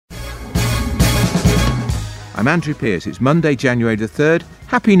I'm Andrew Pearce. It's Monday, January the 3rd.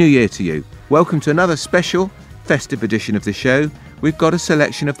 Happy New Year to you. Welcome to another special festive edition of the show. We've got a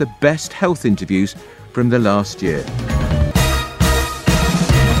selection of the best health interviews from the last year.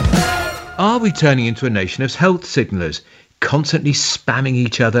 Are we turning into a nation of health signallers, constantly spamming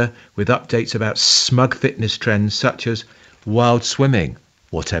each other with updates about smug fitness trends such as wild swimming,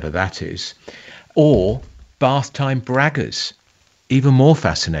 whatever that is, or bath time braggers? Even more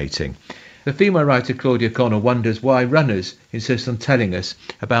fascinating. The female writer Claudia Connor wonders why runners insist on telling us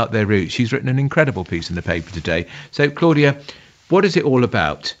about their route. She's written an incredible piece in the paper today. So, Claudia, what is it all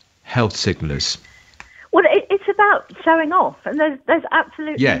about, health signallers? Well, it's about showing off, and there's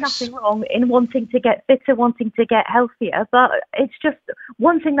absolutely nothing wrong in wanting to get fitter, wanting to get healthier, but it's just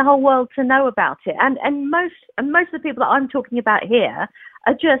wanting the whole world to know about it. And most of the people that I'm talking about here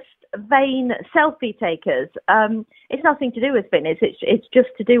are just vain selfie takers. It's nothing to do with fitness. It's just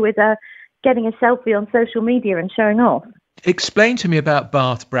to do with getting a selfie on social media and showing off. Explain to me about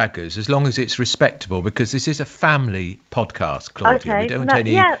Bath Braggers, as long as it's respectable, because this is a family podcast, Claudia. Okay. We don't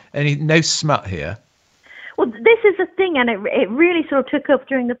want no smut here. Well, this is a thing, and it really sort of took off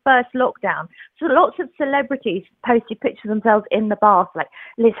during the first lockdown. So lots of celebrities posted pictures of themselves in the bath, like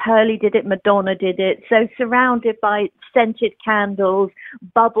Liz Hurley did it, Madonna did it. So surrounded by scented candles,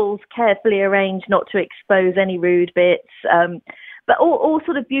 bubbles carefully arranged not to expose any rude bits, but all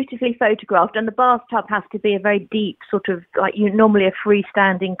sort of beautifully photographed. And the bathtub has to be a very deep sort of, like normally a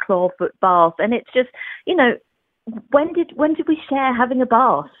freestanding clawfoot bath. And it's just, when did we share having a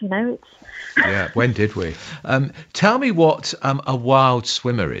bath? Yeah, when did we? Tell me what a wild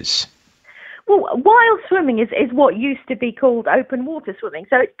swimmer is. Well, wild swimming is what used to be called open water swimming.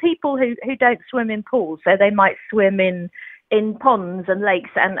 So it's people who don't swim in pools. So they might swim in ponds and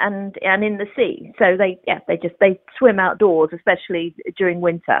lakes and in the sea. So they swim outdoors, especially during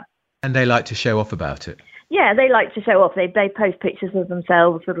winter. And they like to show off about it. Yeah, they like to show off. They post pictures of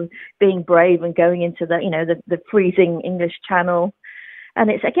themselves sort of being brave and going into the freezing English Channel. And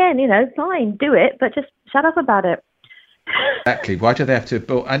it's, again, fine, do it, but just shut up about it. Exactly. Why do they have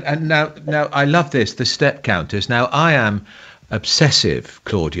to? And now I love this, the step counters. Now, I am obsessive,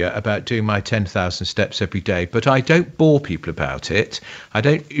 Claudia, about doing my 10,000 steps every day, but I don't bore people about it. I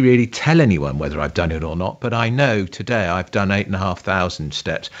don't really tell anyone whether I've done it or not, but I know today I've done 8,500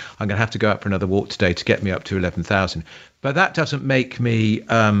 steps. I'm going to have to go out for another walk today to get me up to 11,000. But that doesn't make me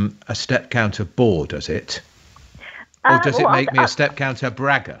a step counter bore, does it? Or does it make me a step counter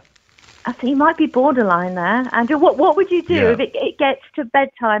bragger? I think you might be borderline there, Andrew. What would you do if it gets to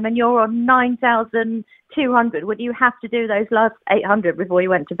bedtime and you're on 9,200? Would you have to do those last 800 before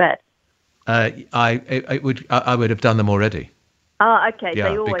you went to bed? I would have done them already. Okay.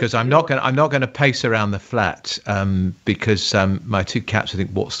 Yeah, so because I'm not going to pace around the flat because my two cats, I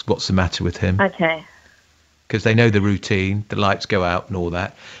think, what's the matter with him? Okay. Because they know the routine, the lights go out and all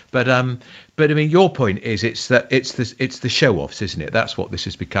that. But I mean, your point is it's the show-offs, isn't it? That's what this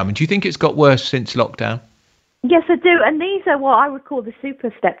has become. And do you think it's got worse since lockdown? Yes, I do. And these are what I would call the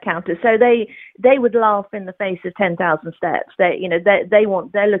super step counters. So they would laugh in the face of 10,000 steps. They're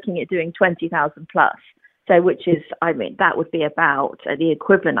looking at doing 20,000 plus. So which is, I mean, that would be about the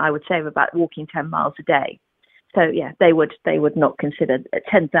equivalent, I would say, of about walking 10 miles a day. So yeah, they would not consider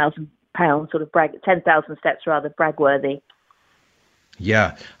 10,000 pounds sort of 10,000 steps rather brag-worthy.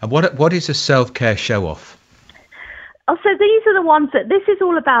 Yeah. And what is a self-care show-off? Oh, so these are the ones that this is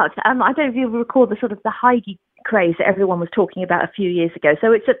all about. I don't know if you recall the sort of the Heidi craze that everyone was talking about a few years ago.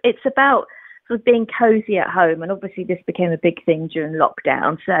 So it's about sort of being cozy at home, and obviously this became a big thing during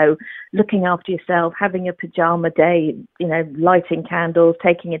lockdown. So looking after yourself, having a pajama day, lighting candles,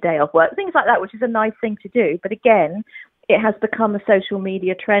 taking a day off work, things like that, which is a nice thing to do. But again, it has become a social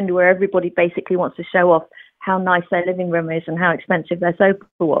media trend where everybody basically wants to show off how nice their living room is and how expensive their sofa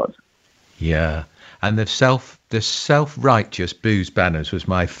was. Yeah. And the self-righteous booze banners was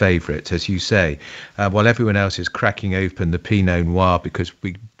my favourite, as you say, while everyone else is cracking open the Pinot Noir because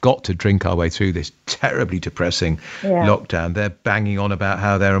we got to drink our way through this terribly depressing lockdown. They're banging on about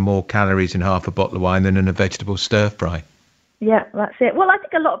how there are more calories in half a bottle of wine than in a vegetable stir fry. Yeah, that's it. Well, I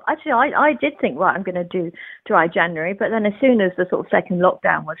think I did think, right, I'm going to do dry January, but then as soon as the sort of second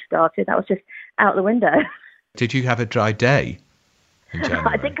lockdown was started, that was just out the window. Did you have a dry day in January?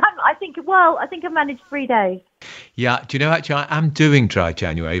 I think I managed 3 days. Yeah, do you know, actually, I am doing dry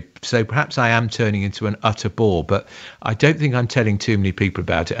January, so perhaps I am turning into an utter bore, but I don't think I'm telling too many people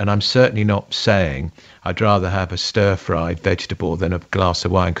about it, and I'm certainly not saying I'd rather have a stir-fried vegetable than a glass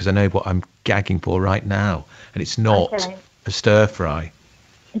of wine, because I know what I'm gagging for right now, and it's not a stir-fry.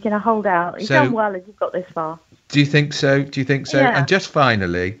 You're going to hold out. You've done well as you've got this far. Do you think so? Yeah. And just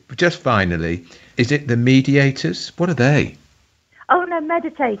finally, Is it the mediators? What are they? Oh no,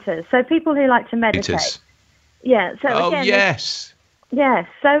 meditators. So people who like to meditate. Meditators. Yeah. So Oh, again, yes. yes.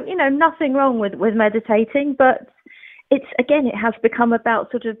 So nothing wrong with meditating, but it has become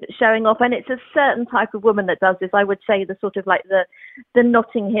about sort of showing off, and it's a certain type of woman that does this. I would say the sort of like the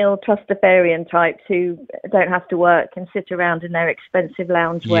Notting Hill Trustafarian types who don't have to work and sit around in their expensive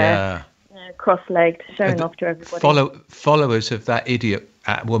loungewear, cross-legged, showing off to everybody. Followers of that idiot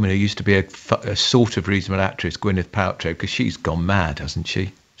woman who used to be a sort of reasonable actress, Gwyneth Paltrow, because she's gone mad, hasn't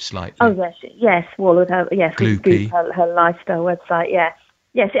she? Slightly. Oh yes. Well, with her, yes, her lifestyle website, yes.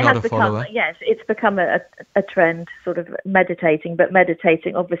 Yes, it has become. Yes, it's become a trend, sort of meditating, but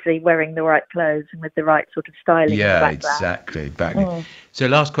meditating obviously wearing the right clothes and with the right sort of styling. Yeah, exactly. So,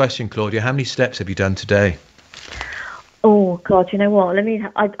 last question, Claudia: how many steps have you done today? Oh God, you know what?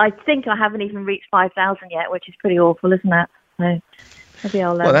 I think I haven't even reached 5,000 yet, which is pretty awful, isn't it? So maybe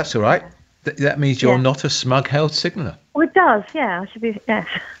I'll. Well, that's all right. That means you're not a smug health signaller. Well, it does. Yeah, I should be. Yes.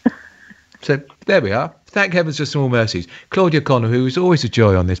 So there we are. Thank heavens for small mercies. Claudia Connell, who is always a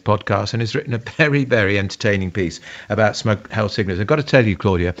joy on this podcast and has written a very, very entertaining piece about smug health signals. I've got to tell you,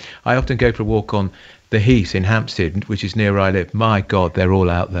 Claudia, I often go for a walk on the Heath in Hampstead, which is near where I live. My God, they're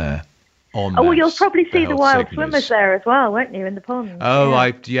all out there. Well, you'll probably see the wild swimmers there as well, won't you, in the ponds? Oh,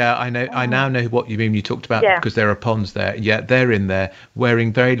 I know. I now know what you mean. You talked about because there are ponds there. Yeah, they're in there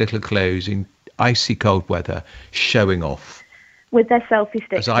wearing very little clothes in icy cold weather, showing off. With their selfie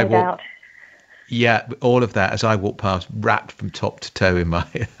sticks, no doubt. Yeah, all of that as I walk past, wrapped from top to toe in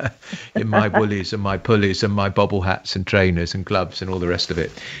my woolies and my pulleys and my bobble hats and trainers and gloves and all the rest of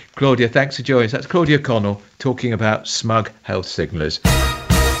it. Claudia, thanks for joining us. That's Claudia Connell talking about smug health signallers.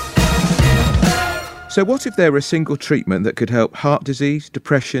 So what if there were a single treatment that could help heart disease,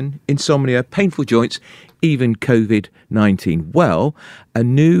 depression, insomnia, painful joints, even COVID-19? Well, a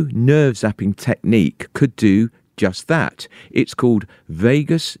new nerve zapping technique could do just that. It's called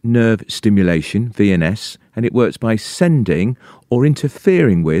vagus nerve stimulation, VNS, and it works by sending or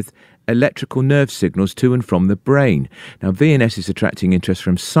interfering with electrical nerve signals to and from the brain. Now, VNS is attracting interest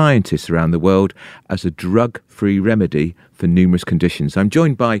from scientists around the world as a drug-free remedy for numerous conditions. I'm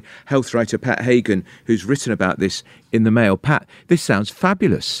joined by health writer Pat Hagen, who's written about this in the Mail. Pat, this sounds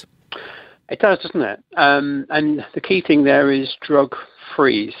fabulous. It does, doesn't it? And the key thing there is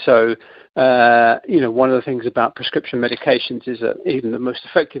drug-free. So one of the things about prescription medications is that even the most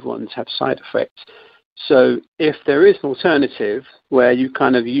effective ones have side effects. So if there is an alternative where you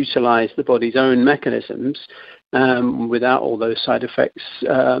kind of utilize the body's own mechanisms without all those side effects,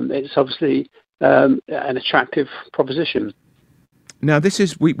 it's obviously an attractive proposition. Now,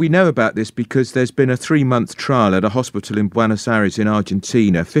 we know about this because there's been a 3-month trial at a hospital in Buenos Aires in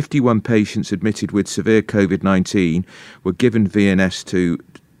Argentina. 51 patients admitted with severe COVID-19 were given VNS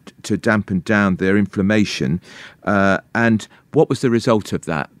to dampen down their inflammation. And what was the result of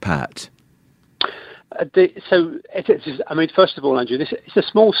that, Pat? First of all, Andrew, it's a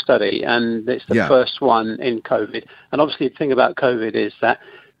small study, and it's the first one in COVID. And obviously, the thing about COVID is that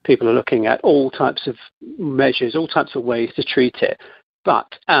people are looking at all types of measures, all types of ways to treat it.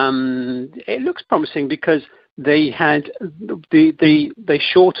 But it looks promising because they had they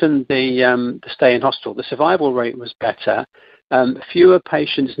shortened the stay in hospital. The survival rate was better. Fewer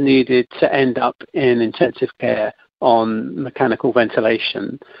patients needed to end up in intensive care on mechanical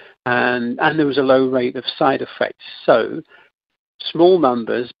ventilation, and there was a low rate of side effects. So small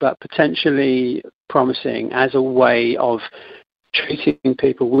numbers, but potentially promising as a way of treating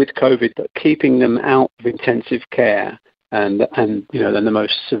people with COVID, but keeping them out of intensive care and then the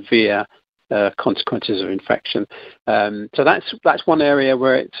most severe consequences of infection. So that's one area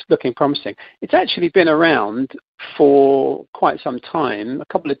where it's looking promising. It's actually been around for quite some time, a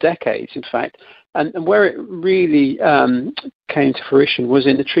couple of decades, in fact. And where it really came to fruition was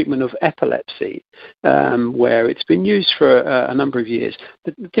in the treatment of epilepsy, where it's been used for a number of years.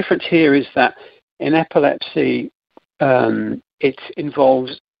 The difference here is that in epilepsy, it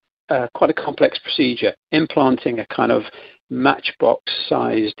involves quite a complex procedure, implanting a kind of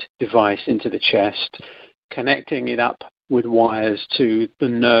matchbox-sized device into the chest, connecting it up with wires to the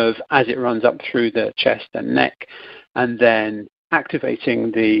nerve as it runs up through the chest and neck, and then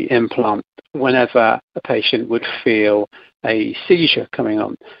activating the implant whenever a patient would feel a seizure coming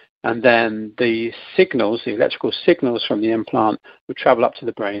on. And then the electrical signals from the implant would travel up to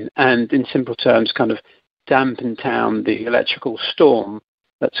the brain and, in simple terms, kind of dampen down the electrical storm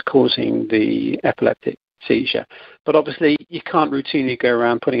that's causing the epileptic seizure. But obviously, you can't routinely go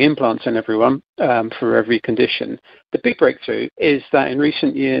around putting implants in everyone for every condition. The big breakthrough is that in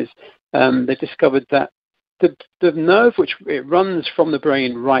recent years, they discovered that the nerve, which it runs from the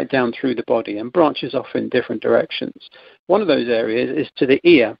brain right down through the body and branches off in different directions. One of those areas is to the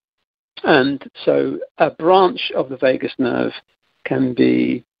ear. And so a branch of the vagus nerve can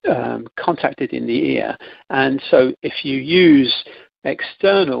be contacted in the ear. And so if you use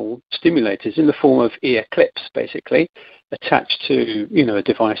external stimulators in the form of ear clips, basically, attached to, a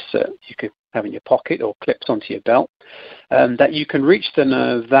device that you could have in your pocket or clipped onto your belt, that you can reach the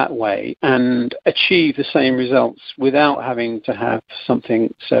nerve that way and achieve the same results without having to have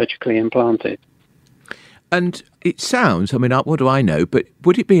something surgically implanted. And it sounds, what do I know, but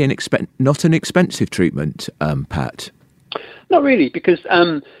would it be not an expensive treatment, Pat? Not really, because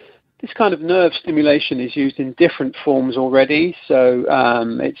this kind of nerve stimulation is used in different forms already. So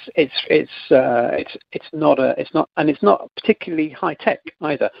it's not particularly high tech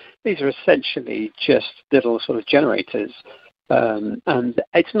either. These are essentially just little sort of generators, and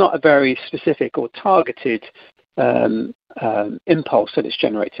it's not a very specific or targeted impulse that it's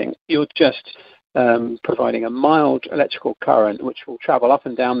generating. You're just providing a mild electrical current which will travel up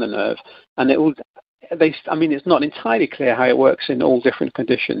and down the nerve, and it's not entirely clear how it works in all different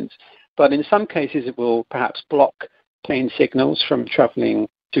conditions, but in some cases it will perhaps block pain signals from traveling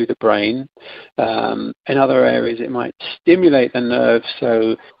to the brain. In other areas it might stimulate the nerve,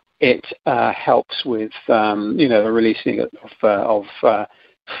 so it helps with the releasing of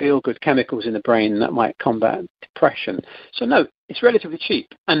feel-good chemicals in the brain that might combat depression. So no, it's relatively cheap,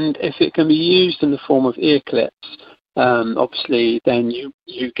 and if it can be used in the form of ear clips, obviously then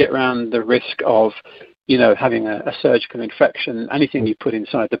you get around the risk of having a surgical infection. Anything you put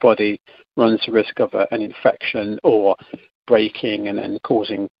inside the body runs the risk of an infection or breaking and then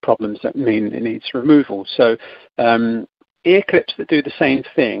causing problems that mean it needs removal. So ear clips that do the same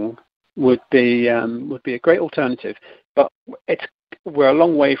thing would be a great alternative, but we're a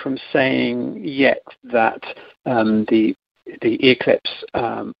long way from saying yet that the ear clips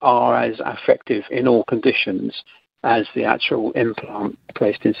are as effective in all conditions as the actual implant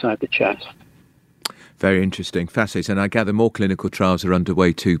placed inside the chest. Very interesting, fascinating. And I gather more clinical trials are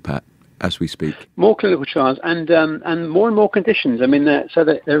underway too, Pat, as we speak. More clinical trials and more conditions.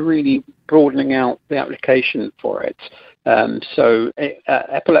 They're really broadening out the application for it.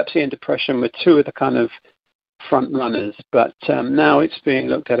 Epilepsy and depression were two of the kind of front runners, but now it's being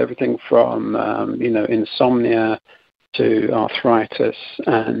looked at everything from insomnia to arthritis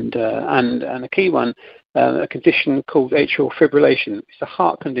and a key one, a condition called atrial fibrillation. It's a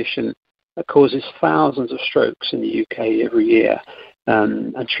heart condition that causes thousands of strokes in the UK every year,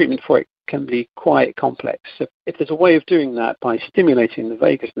 and treatment for it can be quite complex. So if there's a way of doing that by stimulating the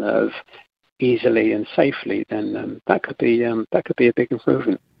vagus nerve easily and safely, then that could be a big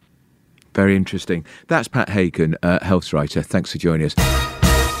improvement. Very interesting. That's Pat Hagen, health writer. Thanks for joining us.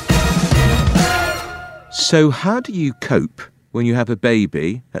 So how do you cope when you have a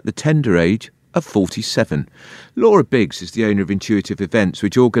baby at the tender age of 47? Laura Biggs is the owner of Intuitive Events,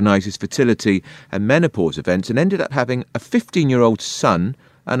 which organises fertility and menopause events, and ended up having a 15-year-old son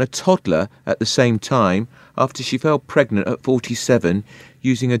and a toddler at the same time after she fell pregnant at 47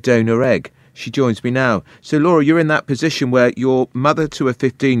 using a donor egg. She joins me now. So, Laura, you're in that position where you're mother to a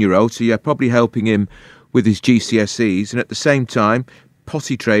 15-year-old, so you're probably helping him with his GCSEs, and at the same time,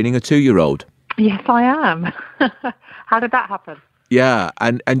 potty training a 2-year-old. Yes, I am. How did that happen? Yeah,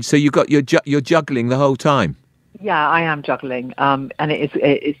 and so you're juggling the whole time. Yeah, I am juggling, and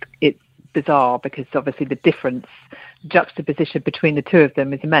it's bizarre because obviously the juxtaposition between the two of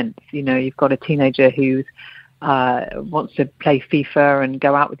them is immense. You've got a teenager who's wants to play FIFA and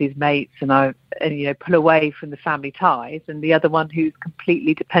go out with his mates and pull away from the family ties, and the other one who's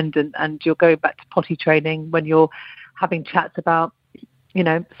completely dependent, and you're going back to potty training when you're having chats about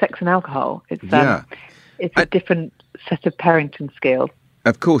sex and alcohol. It's a different set of parenting skills.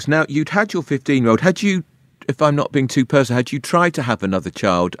 Of course. Now, you'd had your 15-year-old. Had you, if I'm not being too personal, had you tried to have another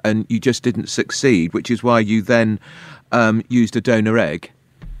child and you just didn't succeed, which is why you then used a donor egg?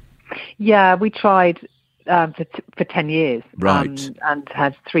 Yeah, we tried for 10 years. Right. And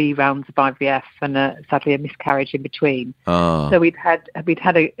had 3 rounds of IVF and sadly a miscarriage in between. Oh. So we'd had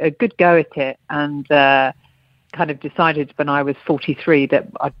a good go at it, and kind of decided when I was 43 that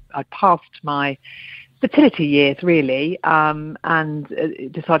I'd passed my fertility years really, and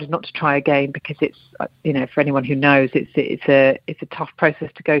decided not to try again because it's for anyone who knows it's a tough process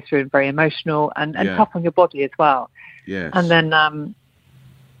to go through and very emotional and tough on your body as well. Yes. And then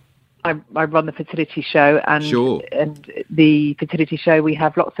I run the fertility show, and Sure. and the fertility show we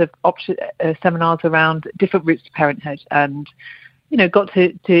have lots of seminars around different routes to parenthood, and got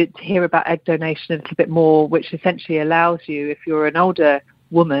to hear about egg donation a little bit more, which essentially allows you, if you're an older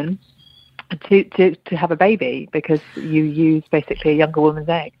woman to have a baby, because you use basically a younger woman's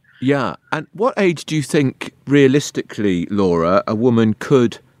egg. Yeah. And what age do you think, realistically, Laura, a woman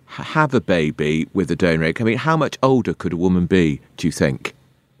could have a baby with a donor egg? I mean, how much older could a woman be, do you think?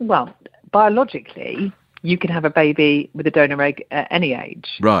 Well, biologically, you can have a baby with a donor egg at any age.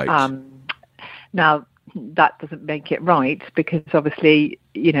 Right. Now, that doesn't make it right, because obviously,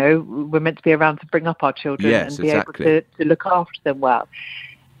 we're meant to be around to bring up our children and be able to look after them well.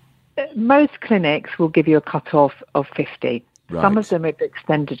 Most clinics will give you a cut-off of 50. Right. Some of them have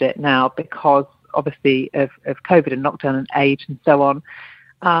extended it now because, obviously, of COVID and lockdown and age and so on.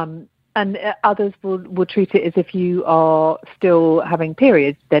 And others will treat it as if you are still having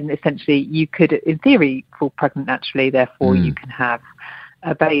periods, then essentially you could, in theory, fall pregnant naturally, therefore you can have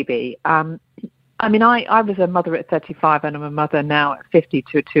a baby. I mean, I was a mother at 35 and I'm a mother now at 50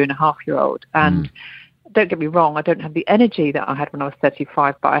 to a 2.5-year-old. And don't get me wrong, I don't have the energy that I had when I was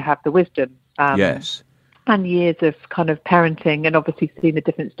 35, but I have the wisdom. Yes. And years of kind of parenting and obviously seeing the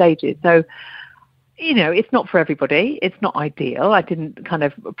different stages. So, it's not for everybody. It's not ideal. I didn't kind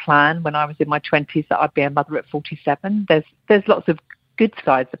of plan when I was in my 20s that I'd be a mother at 47. There's lots of good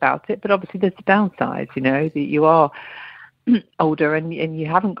sides about it, but obviously there's the downsides, that you are older and you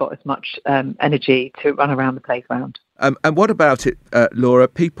haven't got as much energy to run around the playground. And what about it, Laura?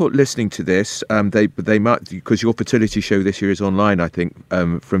 People listening to this, they might, because your fertility show this year is online, I think,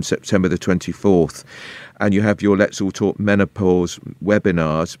 from September the 24th, and you have your Let's All Talk Menopause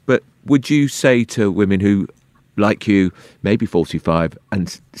webinars. But would you say to women who, like you, maybe 45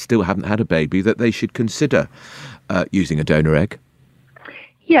 and still haven't had a baby, that they should consider using a donor egg?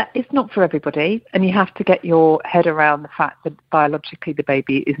 Yeah, it's not for everybody, and you have to get your head around the fact that biologically the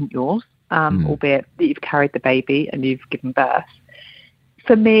baby isn't yours. Albeit that you've carried the baby and you've given birth.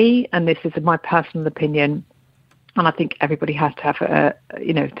 For me, and this is my personal opinion, and I think everybody has to have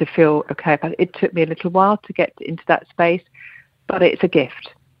to feel okay about it. It took me a little while to get into that space, but it's a gift.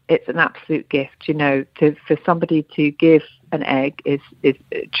 It's an absolute gift, for somebody to give an egg is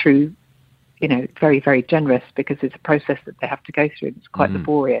true, very, very generous, because it's a process that they have to go through. It's quite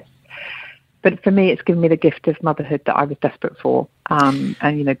laborious. But for me, it's given me the gift of motherhood that I was desperate for. And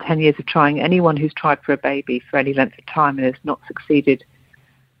 10 years of trying. Anyone who's tried for a baby for any length of time and has not succeeded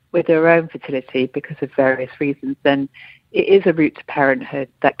with their own fertility because of various reasons, then it is a route to parenthood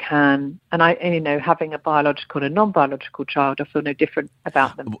that can. And having a biological and a non-biological child, I feel no different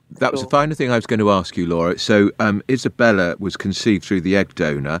about them. That was the final thing I was going to ask you, Laura. So Isabella was conceived through the egg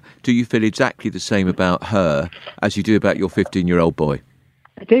donor. Do you feel exactly the same about her as you do about your 15-year-old boy?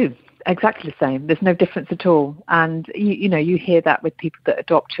 I do. Exactly the same. There's no difference at all. And, you hear that with people that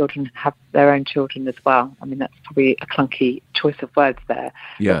adopt children, have their own children as well. I mean, that's probably a clunky choice of words there.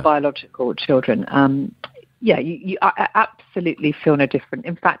 Yeah. But biological children. I absolutely feel no different.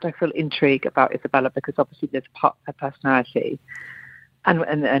 In fact, I feel intrigue about Isabella because obviously there's a part of her personality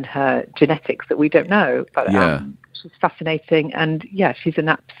and her genetics that we don't know. But she's fascinating. And, she's an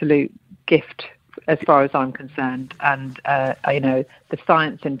absolute gift as far as I'm concerned, and the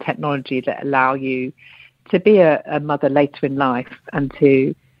science and technology that allow you to be a mother later in life and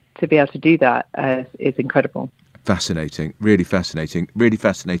to be able to do that is incredible. Fascinating, really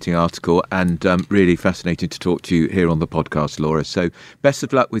fascinating article, and really fascinating to talk to you here on the podcast, Laura. So best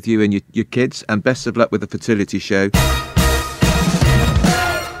of luck with you and your kids, and best of luck with the fertility show.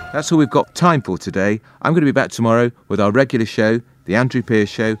 That's all we've got time for today. I'm going to be back tomorrow with our regular show, The Andrew Pierce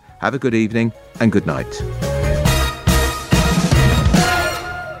Show. Have a good evening and good night.